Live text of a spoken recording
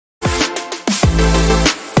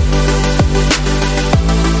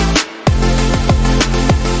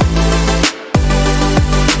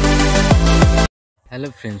Hello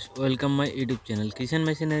friends, welcome my YouTube channel Kisan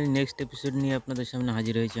machinery next episode নিয়ে আপনাদের সামনে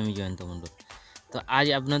হাজির হয়েছি আমি জয়ন্ত মণ্ডল। তো আজ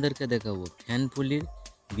আপনাদেরকে দেখাবো ফ্যান পুলির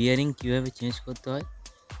বিয়ারিং কীভাবে চেঞ্জ করতে হয়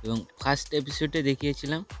এবং ফার্স্ট এপিসোডে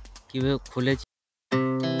দেখিয়েছিলাম কীভাবে খুলেছি।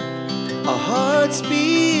 Our hearts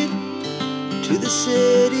beat to the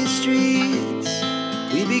city streets.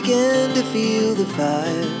 We began to feel the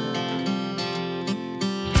fire.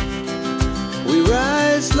 We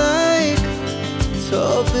rise like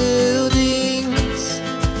tall buildings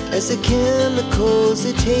as the chemicals,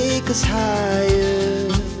 they take us higher.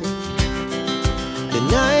 The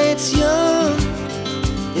night's young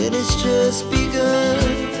and it's just begun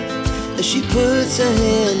as she puts her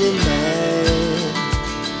hand in mine.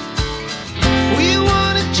 We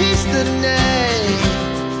wanna chase the night,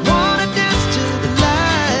 wanna dance to the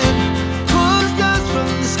light, pull the stars from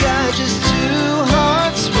the sky, just two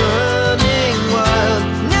hearts running wild.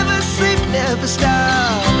 Never sleep, never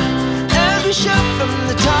stop, as we shout from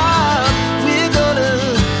the top.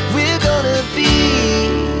 We're gonna be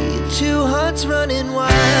two hearts running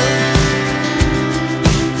wild.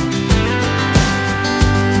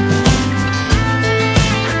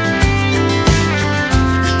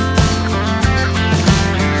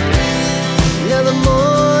 Now the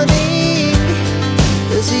morning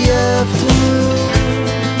is the afternoon.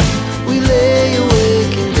 We lay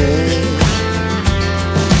awake in bed.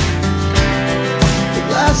 It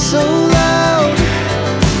laughs so loud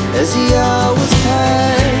as the hours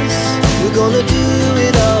pass. We're gonna do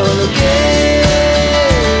it all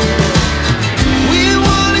again. We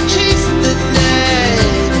wanna chase the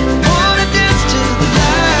night, wanna dance to the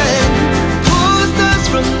light, pull the stars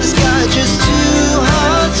from the sky, just two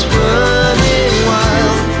hearts running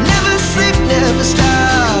wild. Never sleep, never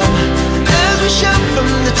stop, as we shout from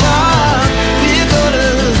the top. We're gonna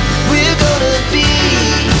be,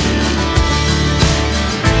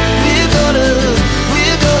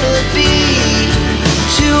 we're gonna be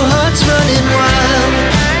two hearts running wild.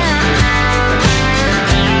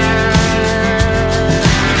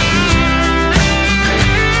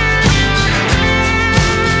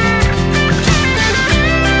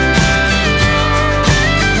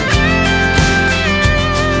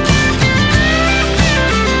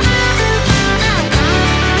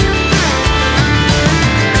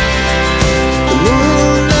 The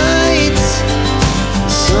moonlight,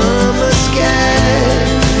 summer sky,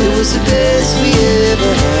 it was the best we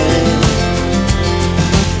ever had.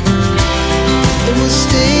 And we'll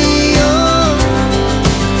stay young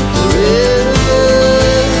forever.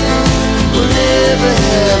 We'll never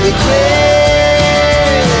have regrets.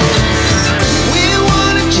 We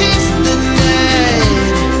wanna chase the night,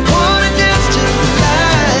 wanna dance to the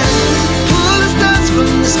light, pull the stars from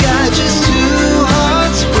the sky, just two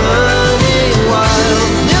hearts running wild.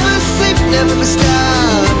 Never sleep, never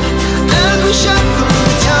stop, as we shout from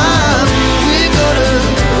the top.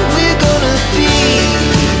 We're gonna be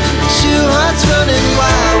two hearts running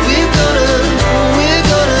wild. We're gonna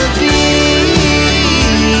be,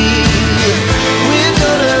 we're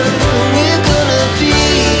gonna be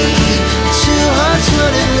two hearts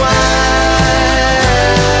running wild.